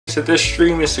So this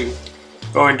stream is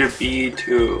going to be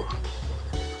to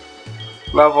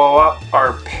level up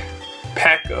our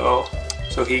Peko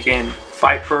so he can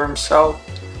fight for himself.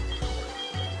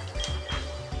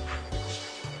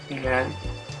 And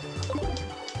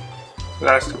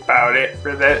that's about it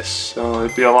for this. So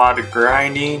it'll be a lot of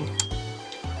grinding.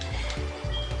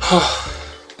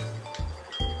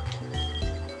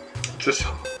 Just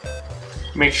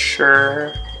make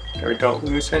sure that we don't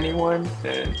lose anyone,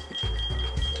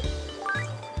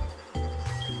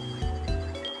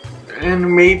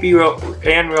 and maybe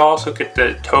we'll also get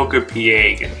the Togepi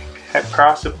egg and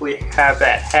possibly have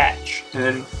that hatch, and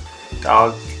then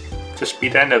that'll just be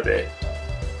the end of it.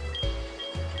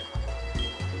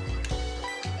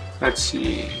 Let's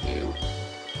see.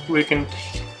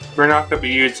 We're not gonna be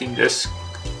using this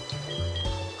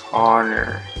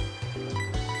Connor.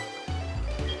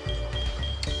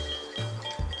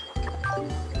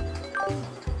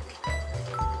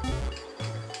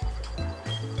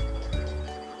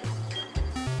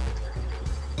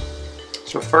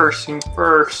 So first thing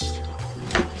first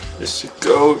is to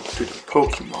go to the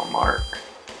Pokemon Mart,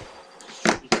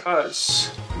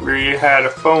 because we had a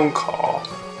phone call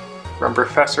from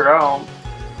Professor Elm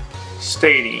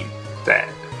stating that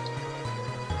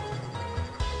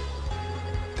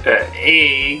the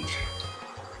egg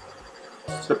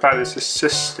is about his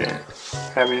assistant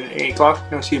having an egg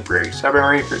locked in sea breaks. I've been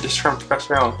waiting for this from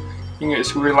Professor Elm. He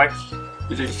is really like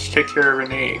to take care of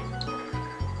an egg.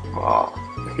 Well,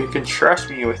 if you can trust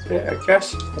me with it, I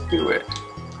guess I'll do it.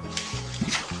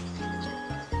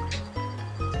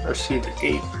 Let's see the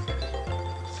egg.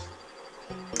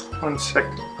 1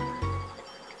 second.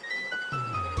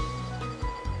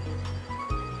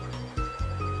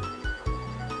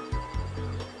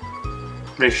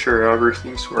 Make sure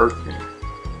everything's working.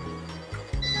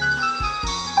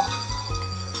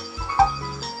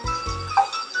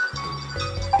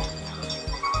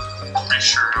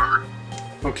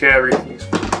 Okay, everything's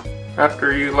working.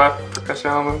 After you left, Professor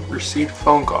Elm received a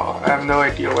phone call. I have no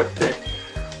idea what they're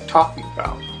talking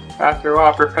about. After a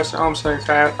while, Professor Elm said,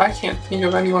 I can't think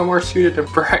of anyone more suited to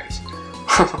Bryce.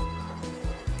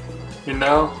 You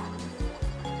know?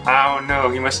 I don't know,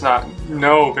 he must not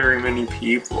know very many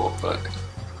people, but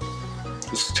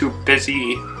he's too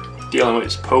busy dealing with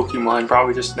his Pokemon.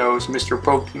 Probably just knows Mr.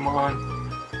 Pokemon,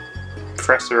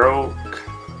 Professor Oak,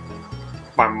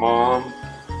 my mom.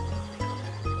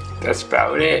 That's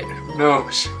about it. Who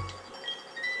knows?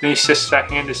 Then he says I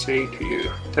hand this aid to you.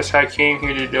 That's how I came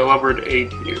here to deliver the aid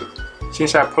to you.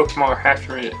 Since that Pokemon are hatched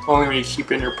from it, only when you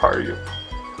keep in your part of your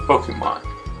Pokemon.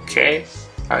 Okay?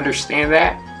 I understand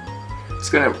that. It's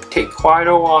gonna take quite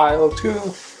a while too,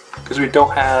 because we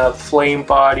don't have Flame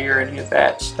Body or any of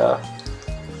that stuff,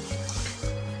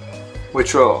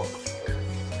 which will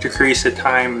decrease the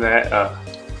time that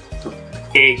the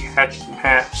egg hatched in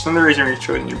half. Some of the reason we're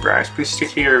showing you, Bryce. Please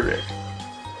take care of it.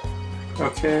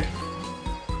 Okay.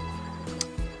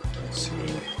 Let's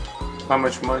see how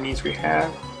much monies we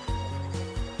have.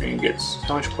 We can get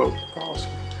so much Pokeballs.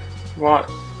 Want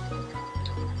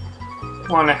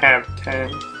to have 10.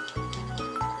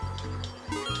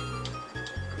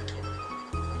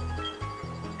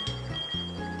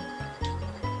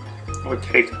 We'll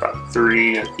take about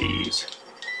 3 of these.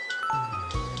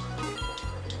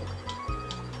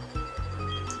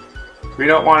 We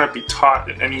don't want to be taught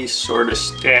any sort of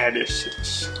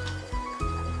statuses.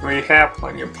 We have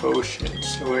plenty of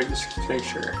potions, so we just make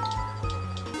sure.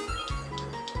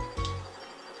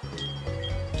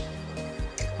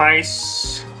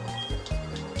 Ice.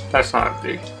 That's not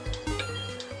big.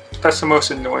 That's the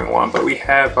most annoying one, but we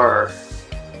have our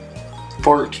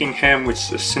 14 Hem, which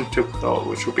is a Centipill,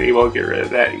 which will be able to get rid of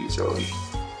that easily.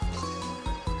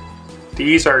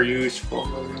 These are useful,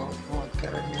 but we don't want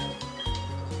that yet.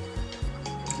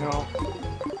 No.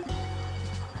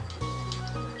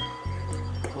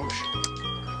 Potion.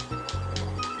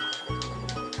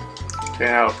 Okay,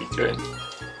 that'll be good.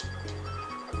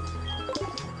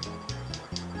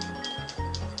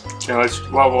 Okay, let's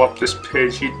level up this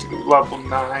Pidgey to level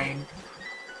 9.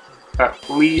 At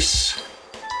least.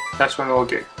 That's when we'll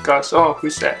get Gus. Oh,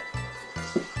 who's that?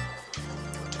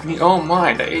 I mean, oh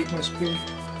my, that egg must be.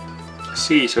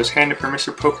 See, so it's handed from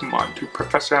Mr. Pokemon to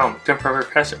Professor Elm, then from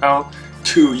Professor Elm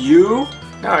to you?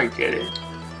 Now I get it.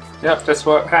 Yep, that's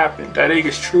what happened. That egg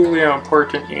is truly an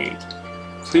important egg.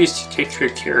 Please take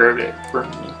good care of it for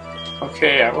me.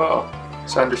 Okay, I will.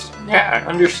 So I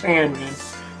understand, man.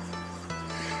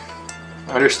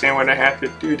 I understand what I have to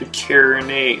do to carry an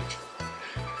egg.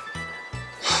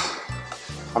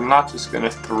 I'm not just gonna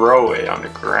throw it on the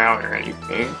ground or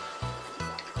anything.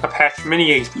 I've hatched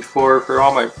many eggs before for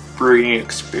all my breeding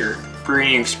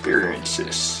breeding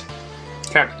experiences.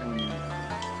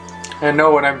 I know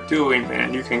what I'm doing,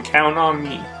 man. You can count on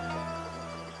me.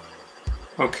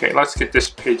 Okay, let's get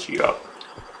this Pidgey up.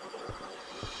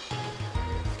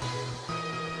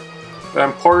 The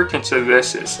importance of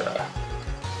this is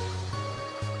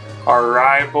our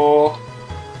rival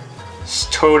is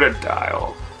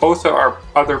Totodile. Both of our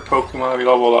other Pokemon we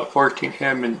leveled up, 14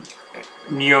 him and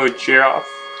Neo Giraffe,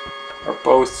 are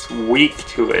both weak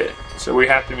to it. So we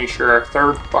have to make sure our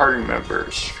third party member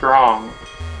is strong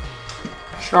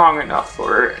enough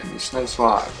for it in this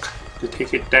Nuzlocke to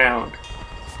take it down.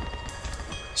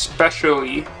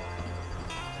 Especially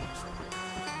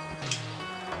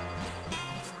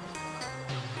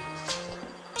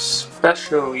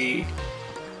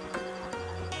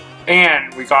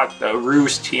and we got the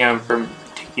Ruse TM from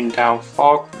taking down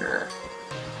Faulkner,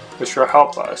 which will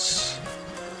help us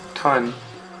a ton.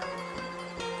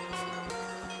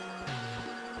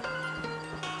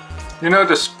 You know,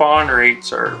 the spawn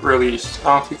rates are really, I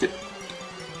don't think it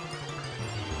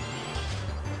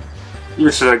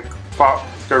uses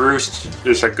the Roost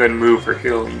is a good move for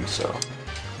healing, so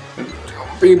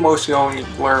we mostly only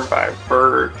learn by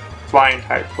bird, flying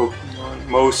type Pokemon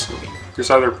mostly.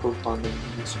 There's other Pokemon that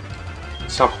use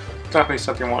definitely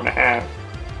something I want to have.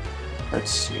 Let's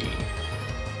see.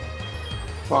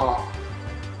 Well,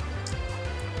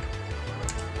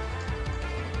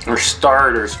 our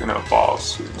starter's gonna evolve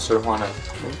soon, so I want to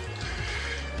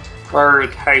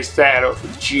prioritize that over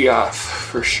Geoff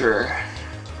for sure.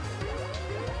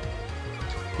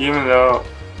 Even though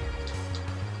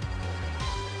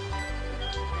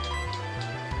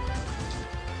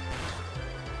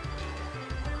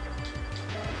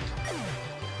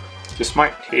this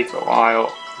might take a while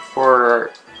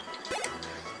before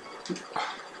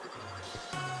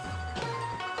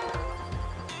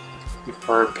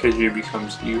our Pidgey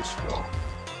becomes useful.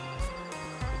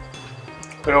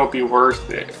 But it'll be worth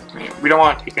it. I mean, we don't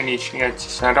want to take any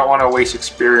chances, and I don't want to waste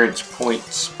experience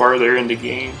points farther in the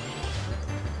game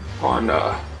on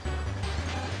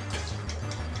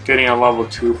getting a level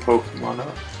 2 Pokemon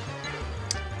up.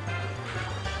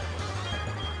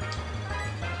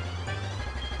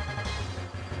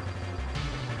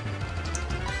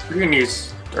 We're gonna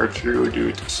use our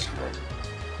Geodude this time,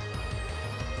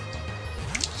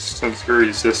 since we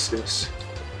resist this.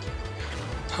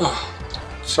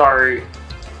 Sorry,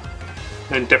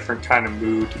 in a different kind of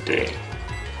mood today.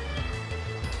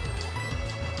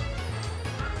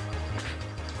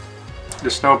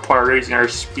 There's no point raising our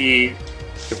speed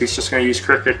if he's just gonna use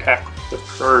Cricket Attack with the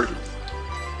 30.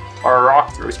 Our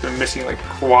Rock Throw has been missing like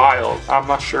wild. I'm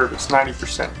not sure if it's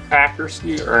 90%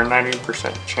 accuracy or a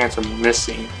 90% chance of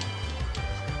missing.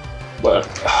 But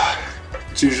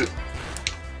it's usually...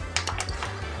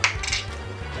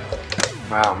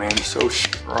 Wow, man, he's so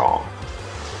strong.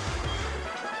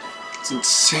 It's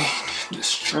insane, the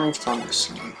strength on this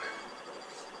thing.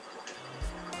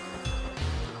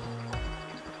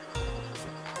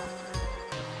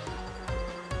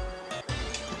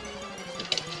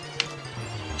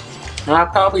 And I'll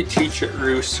probably teach it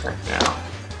Roost right now.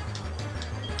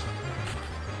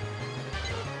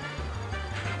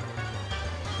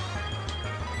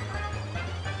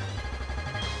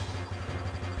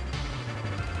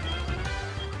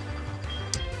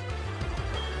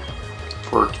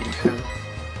 Working him.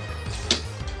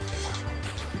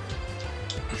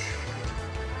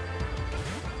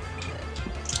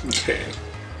 Okay.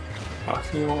 I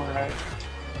feel alright.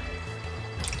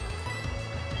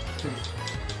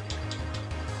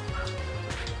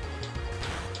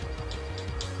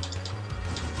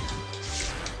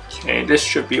 Okay, this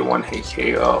should be a one-hit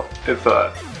KO if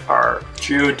our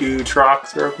Geodude's Rock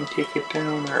Throw can take it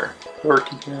down, or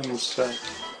working him's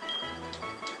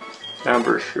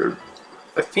number should.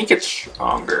 I think it's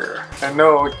stronger. I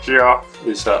know Geoff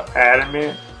is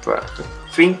adamant, but I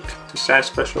think the side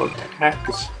special attack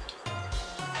is,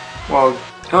 well,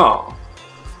 no.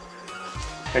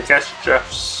 I guess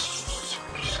Jeff's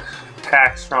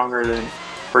attack stronger than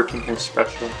working his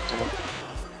special attack.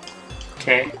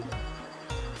 Okay.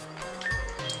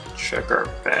 Check our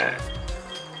bet.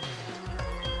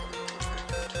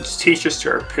 Let's teach us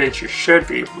to our pitch. You should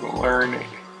be able to learn it.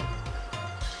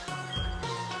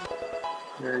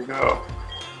 There you go.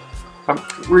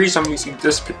 The reason I'm using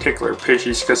this particular Pidgey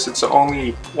is because it's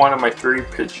only one of my 3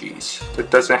 Pidgeys that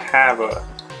doesn't have a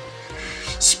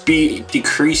speed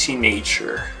decreasing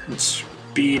nature. And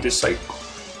speed is like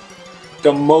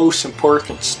the most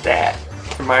important stat,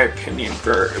 in my opinion,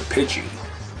 for a Pidgey.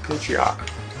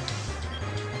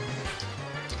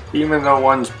 Even though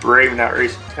one's brave, not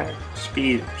raising attack,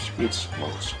 speed's the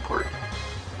most important.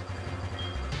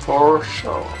 For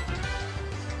sure.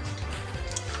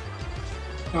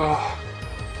 Oh.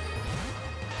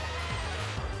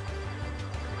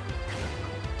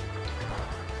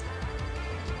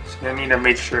 So I need to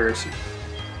make sure.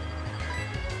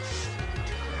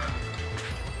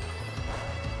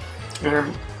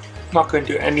 I'm not going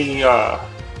to do any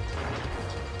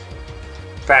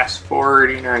fast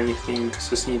forwarding or anything because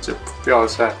this needs to feel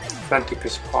as authentic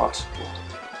as possible.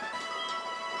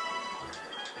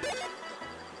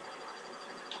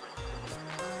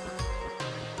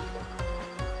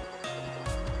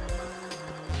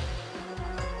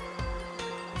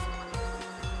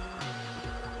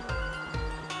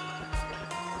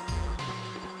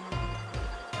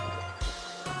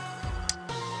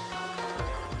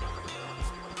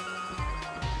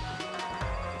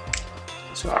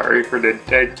 Sorry for the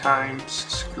dead times,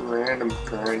 just random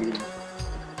grinding.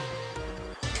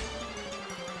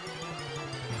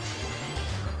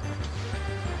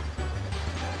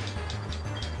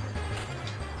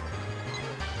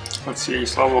 Let's see,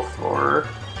 it's level 4.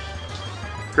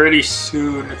 Pretty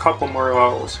soon, a couple more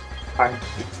levels.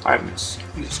 5 minutes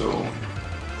zone.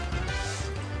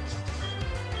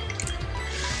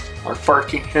 Our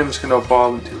Farking Hymn's gonna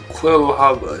evolve into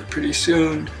Quillhava pretty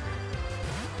soon.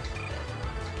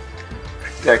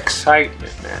 The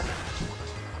excitement, man.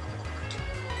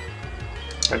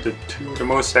 I did 2. The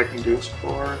most I can do is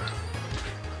 4.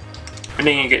 And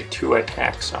then you get 2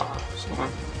 attacks off. So.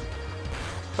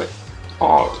 But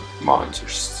all mons are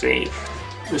safe.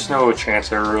 There's no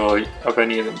chance of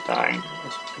any of them dying.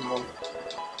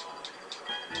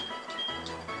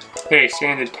 Hey,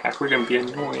 sand attack, we're gonna be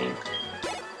annoying.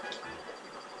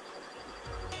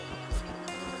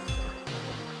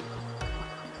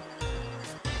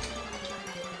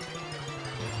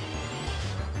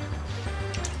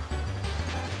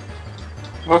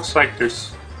 Looks like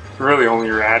there's really only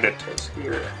Ratatas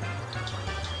here.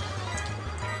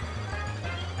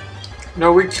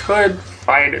 No, we could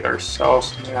fight it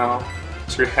ourselves now.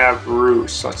 So we have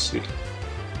Roost. Let's see.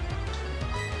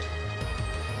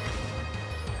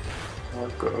 There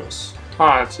it goes.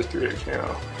 Ah, it's a 3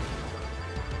 KO.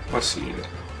 Let's see.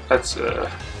 That's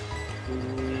a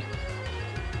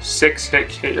 6-hit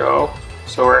KO.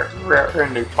 So we're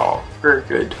in the call. Very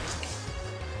good.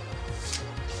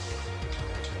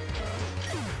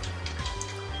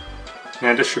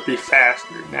 Yeah, this should be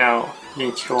faster now. You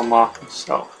can kill him off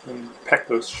himself, and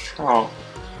Pekko's strong,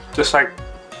 just like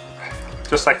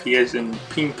he is in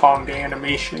Ping Pong the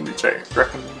animation, which I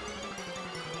recommend.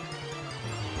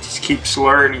 Just keeps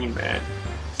learning, man.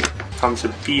 Becomes a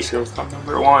beast. He'll come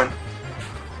number 1.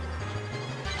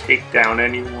 Take down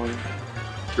anyone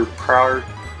through proud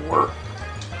work.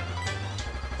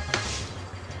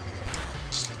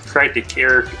 Tried the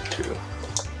character too.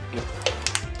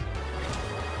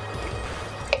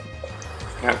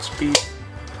 Got speed.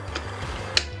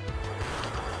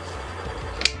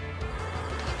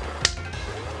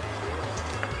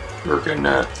 We're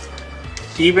gonna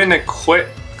even a crit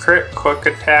quick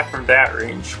attack from that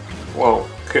range won't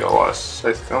kill us.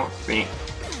 I don't think.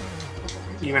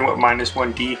 Even with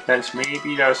 -1 defense,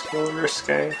 maybe that's a little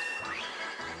risque.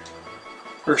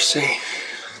 We're safe.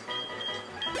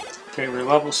 Okay, we're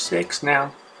level 6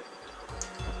 now.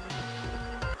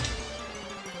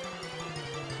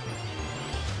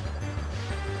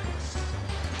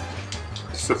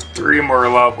 So 3 more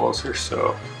levels or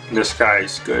so. This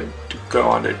guy's good to go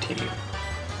on the team.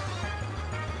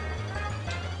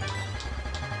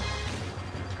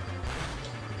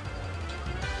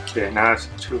 Okay, now it's a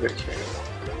 2-hit KO.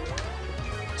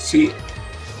 See,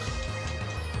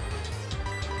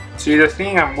 the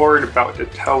thing I'm worried about the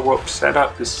Tail Whip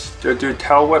setup is to do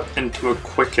Tail Whip into a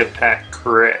quick attack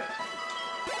crit.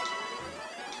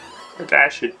 But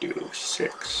that should do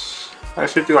 6. That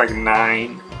should do like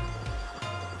 9.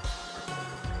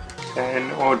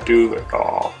 And won't do it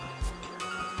all.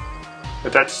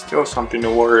 But that's still something to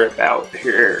worry about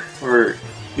here. We're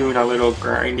doing a little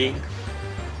grinding.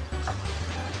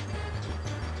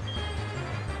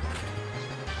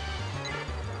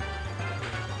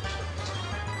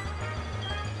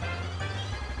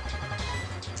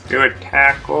 Do a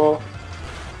tackle.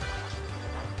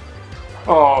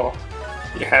 Oh,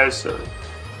 he has a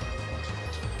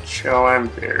chill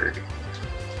and berry.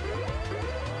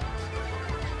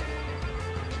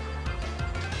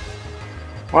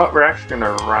 Well, we're actually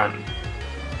gonna run.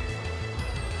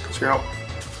 Because we don't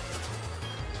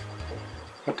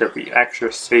have to be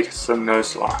extra safe as a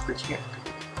Nuzlocke. We can't.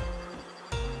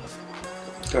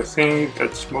 The thing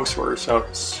that's most worse out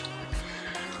is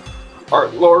our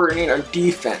lowering our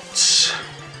defense.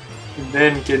 And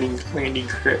then getting landing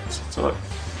crits. So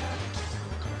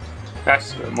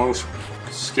that's the most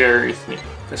scary thing.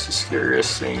 That's the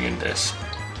scariest thing in this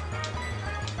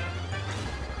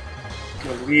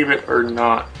Believe it or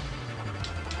not.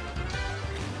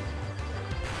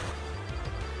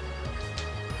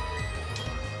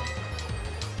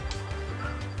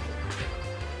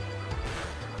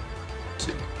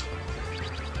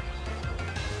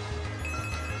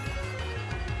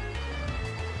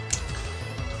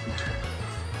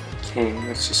 Okay,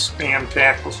 let's just spam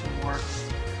tackle some more.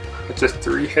 It's a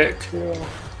 3-hit kill.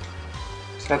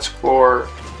 So that's 4.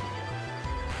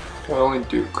 I'll only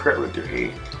do crit would do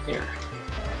 8 here.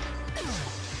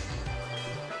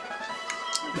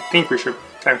 I think we should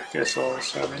technically get level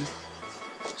 7.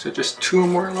 So just 2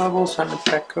 more levels on the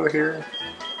Pecco here.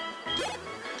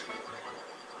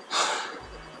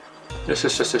 This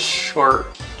is just a short,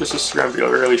 this is going to be a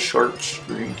really short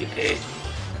stream today.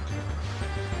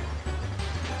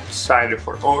 Decided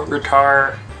for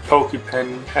Overtar.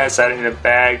 Pokepen has that in a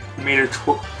bag. Made a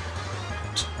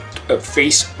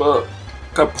Facebook,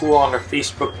 a pool on a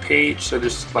Facebook page. So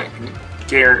just like,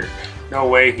 no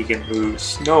way he can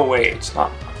lose. No way. It's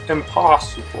not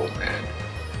impossible, man.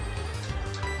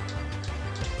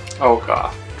 Oh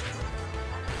god.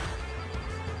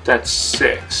 That's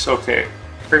 6. Okay,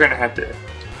 we're gonna have to.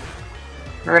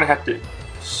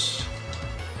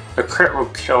 A crit will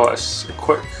kill us. A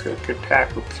quick crit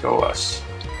attack will kill us.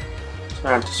 So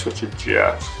I have to switch to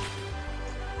Jeff.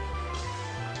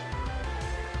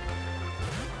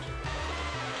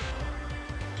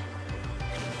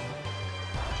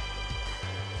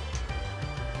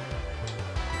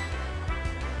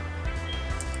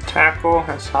 Tackle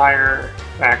has higher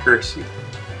accuracy.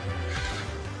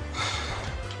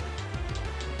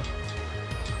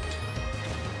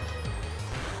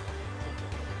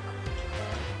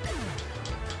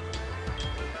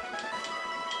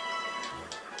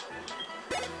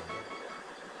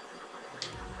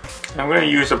 I'm going to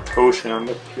use a potion on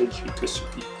the Pidgey just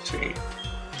to be safe.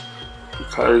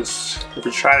 Because if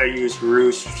we try to use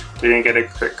Roost, they didn't get a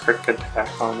quick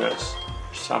attack on this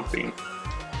or something.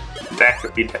 That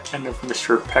could be the end of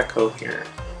Mr. Pecco here.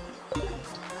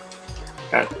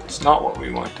 That's not what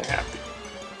we want to happen.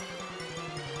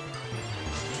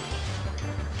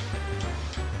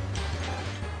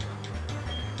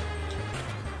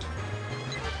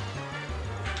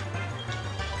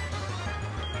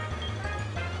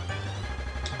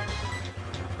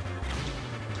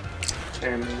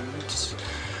 And just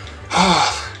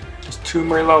 2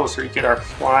 more levels so we get our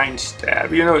flying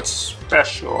stab. You know it's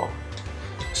special.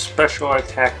 Special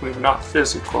attack move, not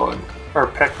physical, and our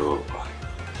Pecco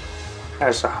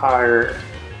has a higher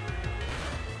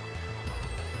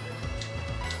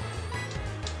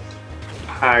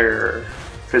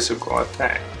physical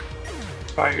attack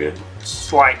by a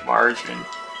slight margin.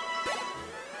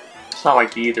 It's not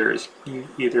like either is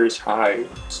high.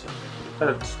 So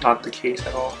that's not the case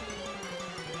at all.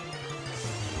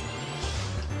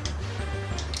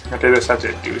 I just have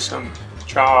to do some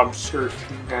job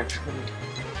searching actually.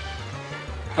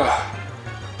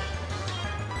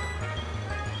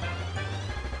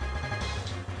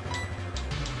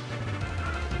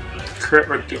 Crit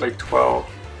would do like 12.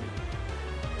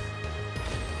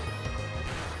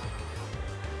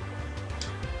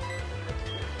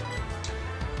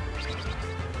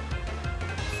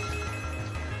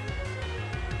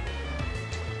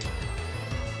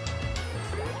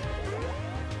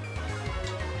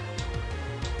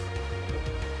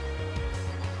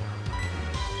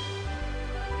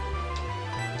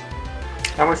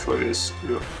 How much would this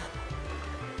do?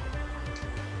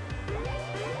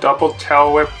 Double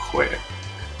tail whip quick.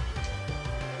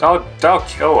 That'll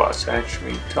kill us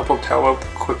actually. Double tail whip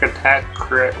quick attack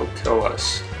crit will kill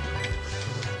us.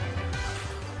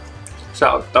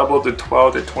 So double to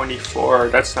 12 to 24.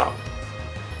 That's not.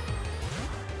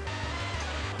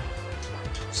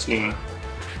 See.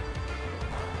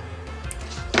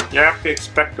 You have to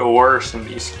expect the worst in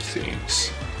these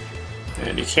things.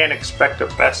 And you can't expect the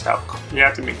best outcome. You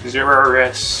have to make 0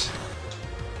 risks.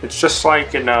 It's just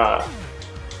like in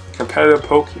competitive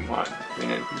Pokemon. I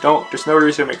mean, there's no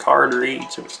reason to make hard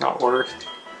reads if it's not worth it.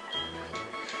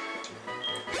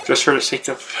 Just for the sake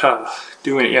of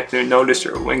doing it, you have to notice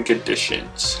your win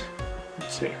conditions.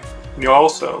 Let's see. You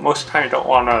also, most of the time, you don't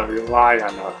want to rely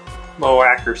on low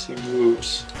accuracy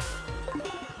moves.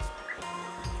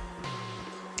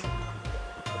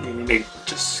 You need to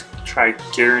just try to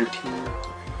guarantee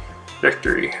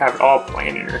victory. Have it all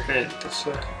planned in your head. That's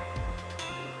the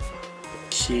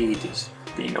key to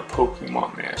being a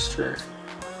Pokemon master.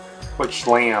 Which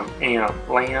Lamb, and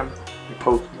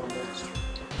Pokemon master.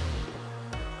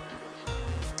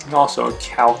 And also a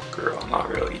Calc Girl, not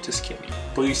really, just kidding.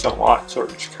 Please don't watch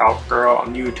search Calc Girl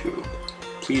on YouTube.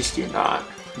 Please do not.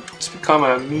 It's become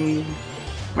a meme.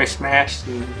 My Smash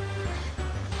team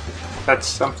That's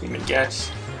something to guess.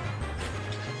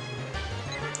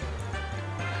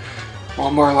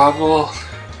 One more level.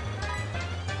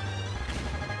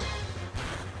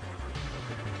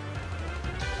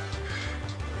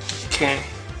 Okay.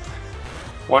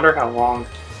 Wonder how long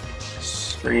this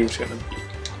stream's gonna be.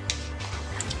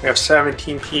 We have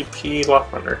 17 PP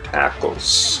left on our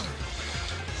tackles.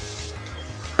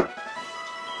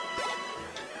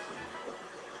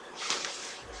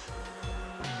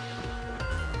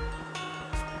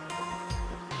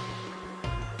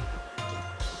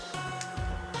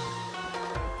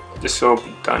 This will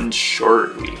be done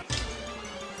shortly.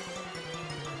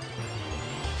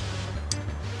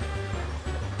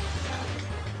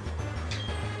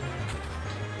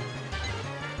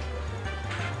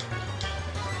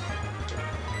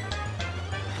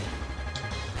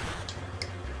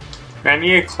 I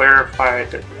need to clarify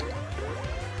that.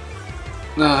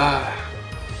 I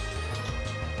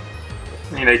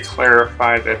need to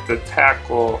clarify that the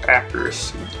tackle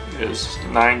accuracy is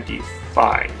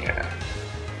 95. Yeah.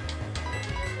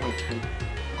 Okay.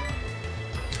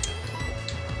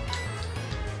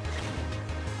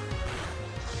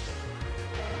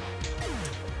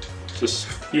 Just a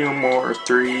few more,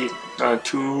 two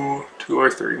or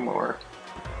three more.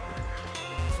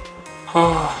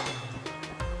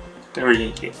 Then we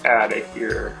can get out of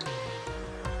here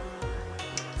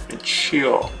and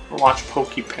chill. Watch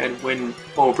Pokémon win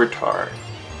Overtar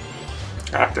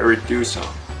after we do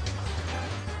some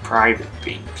private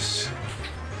things.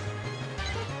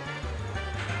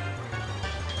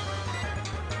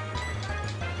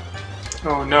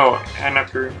 Oh no, and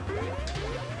after.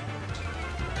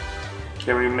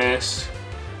 Can we miss?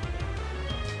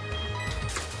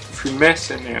 If we miss,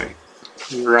 then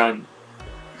we run.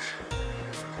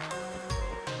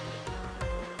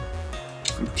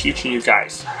 I'm teaching you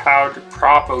guys how to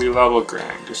properly level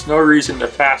grind. There's no reason to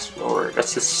fast forward.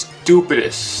 That's the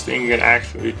stupidest thing you can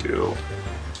actually do.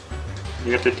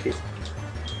 You have to take.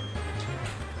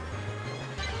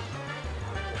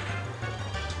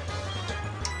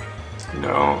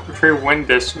 No, if we win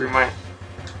this, we might.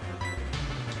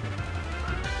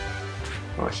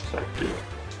 What should I do?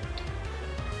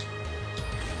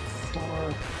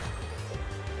 4.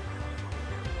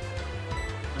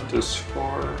 Just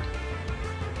 4.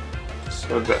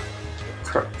 So the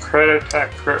crit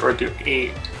attack crit or do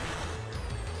 8.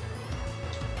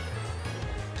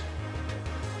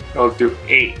 I'll do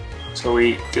 8. So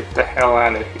we get the hell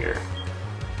out of here.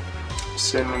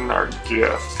 Send in our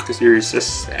gift because he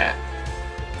resists that.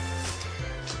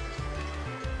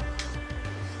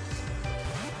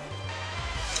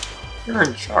 You're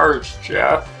in charge,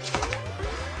 Jeff.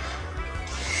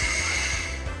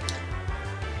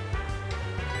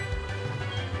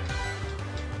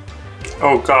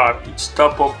 Oh god, it's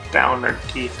doubled down their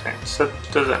defense. That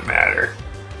doesn't matter.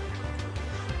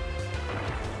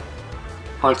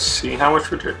 Let's see, how much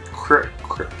would it crit?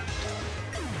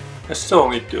 I still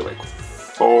only do like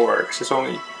 4, because it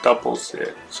only doubles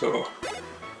it, so.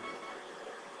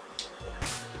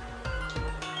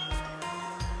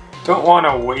 Don't want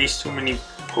to waste too many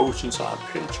potions on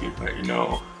Pidgey, but you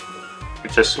know,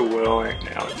 it's just a will right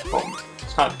now at the moment.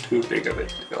 It's not too big of a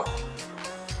deal.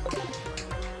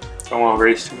 Don't want to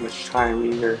waste too much time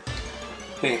either.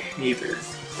 Either.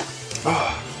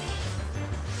 Oh.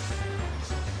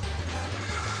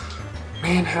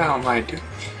 Man, how am I doing?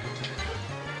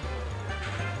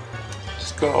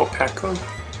 Let's go, Pekka.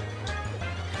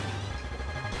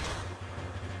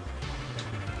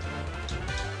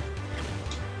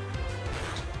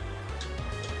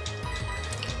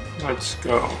 Let's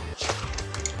go.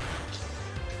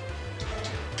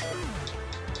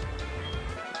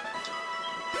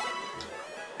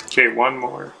 Okay, one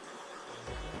more.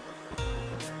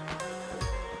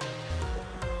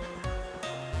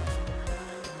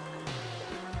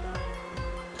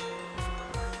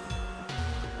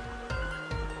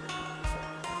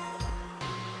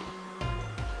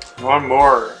 One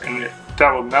more, and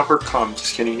that will never come.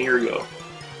 Just kidding, here we go.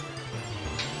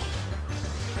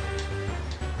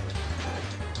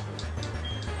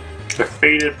 The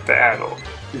fated battle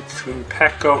between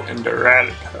Pekka and the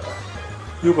Rattata.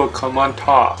 Who will come on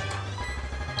top?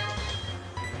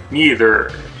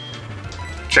 Neither.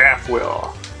 Jaff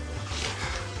will.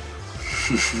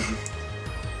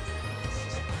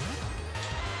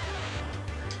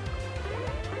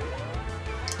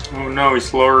 Oh no,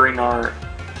 he's lowering our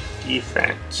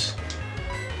defense.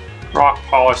 Rock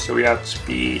polish so we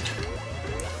outspeed.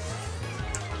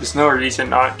 There's no reason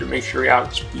not to make sure we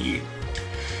outspeed.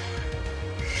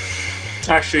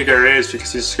 Actually there is,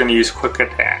 because he's going to use quick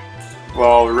attack.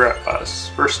 Well, rip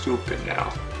us. We're stupid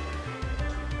now.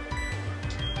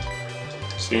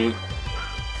 see.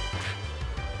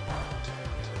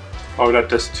 Oh, that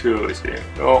does too, is it?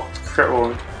 Oh, crit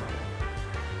one.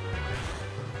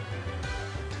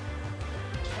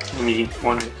 I need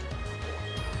one.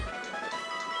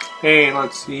 Hey,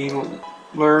 let's see.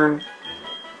 Learn.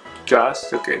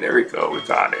 Just. Okay, there we go. We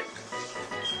got it.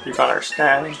 We got our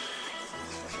static.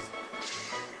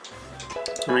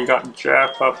 And we got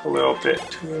Jeff up a little bit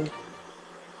too.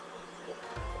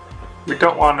 We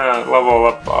don't want to level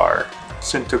up our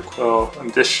Cyndaquil on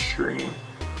this stream.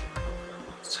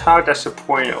 So how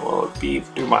disappointed will it be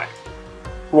to my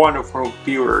wonderful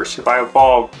viewers if I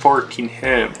evolve 14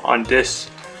 him on this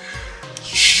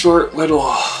short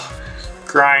little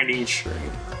grinding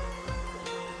stream.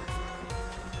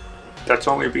 That's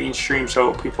only being streamed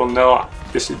so people know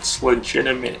this is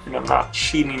legitimate and I'm not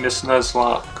cheating this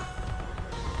Nuzlocke.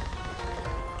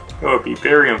 It would be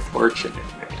very unfortunate,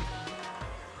 man.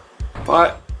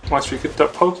 But once we get the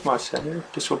Pokemon Center,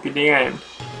 this will be the end.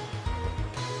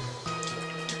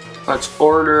 Let's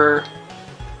order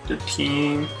the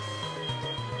team.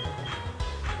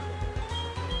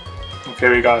 Okay,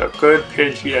 we got a good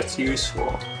Pidgey that's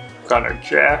useful. We got our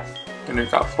Jeff, and we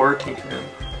got 14 him.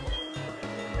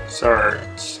 So our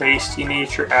Tasty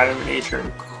nature, Adamant nature,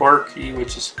 and Quirky,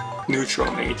 which is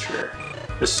neutral nature.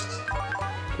 This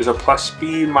is a plus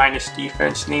speed minus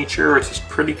defense nature, which is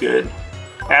pretty good.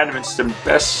 Adamant's the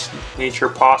best nature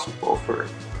possible for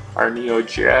our Neo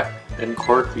Jeff and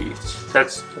Quirky.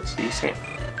 That's decent.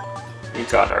 We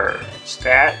got our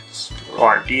stats.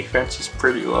 Our defense is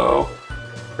pretty low.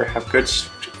 We have good.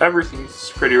 Everything's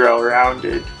pretty well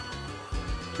rounded.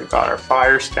 We got our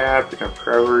Fire Stab and our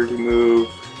priority move.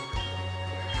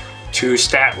 2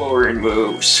 stat lowering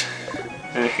moves.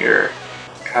 And here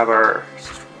we have our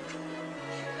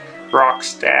Rock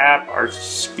Stab, our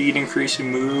speed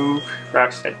increasing move.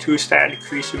 Rock Stab 2 stat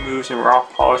increasing moves, and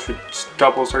Rock Polish, which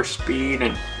doubles our speed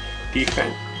and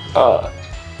defense.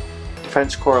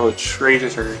 Defense core, which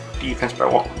raises our defense by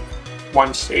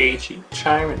one stage each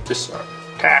time. And just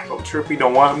tackle, which if we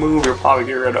don't want to move, we'll probably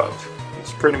get rid of.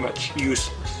 It's pretty much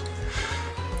useless.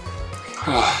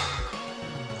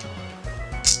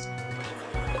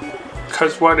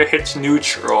 Because what it hits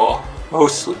neutral,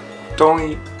 mostly. The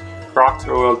only rock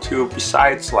throw L2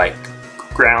 besides like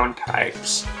ground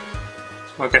types.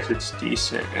 Well, I guess it's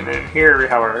decent. And then here we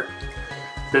have our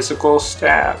physical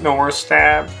stab, normal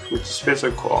stab, which is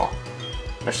physical.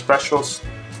 Our special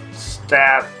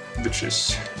stab, which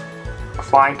is a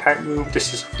flying type move.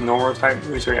 This is a normal type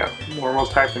move, so we have normal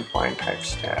type and flying type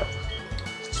stab.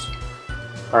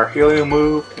 Our healing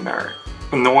move and our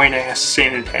annoying ass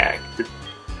sand attack.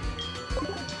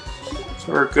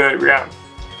 So we're good. We have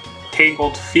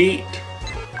Tangled Feet.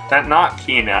 That not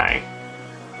Kenai.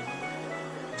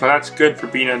 So that's good for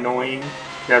being annoying.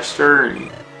 We have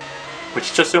Stern,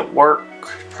 which doesn't work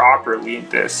properly in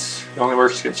this. It only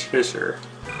works against Fissure.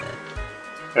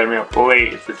 And we have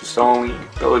Blaze, which is the only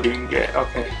ability we can get.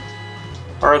 Okay.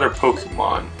 Our other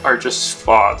Pokemon are just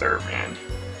fodder, man.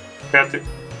 We have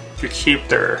to keep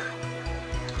their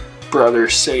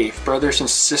brothers safe. Brothers and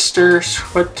sisters?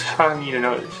 What? I need to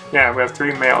know this. Yeah, we have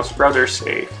 3 males. Brothers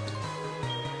safe.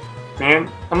 Man,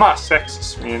 I'm not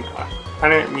sexist, man. I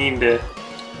didn't mean to.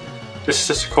 This is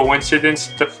just a coincidence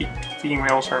that the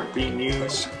females aren't being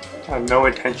used. I have no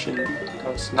intention.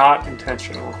 That's not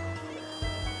intentional.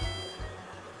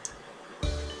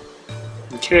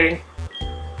 Okay.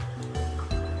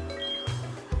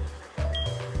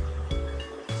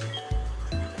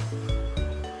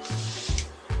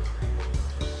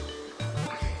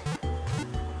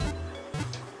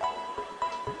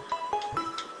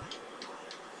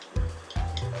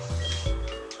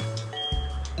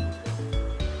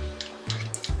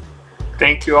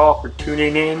 Thank you all for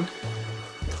tuning in.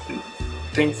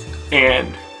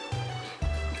 And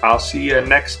I'll see you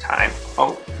next time.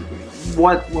 Oh,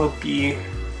 what will be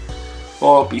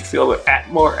filled with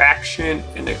more action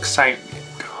and excitement,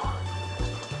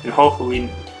 and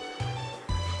hopefully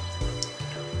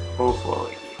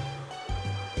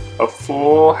a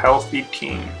full healthy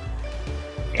team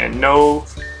and no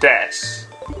deaths.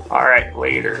 All right,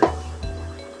 later.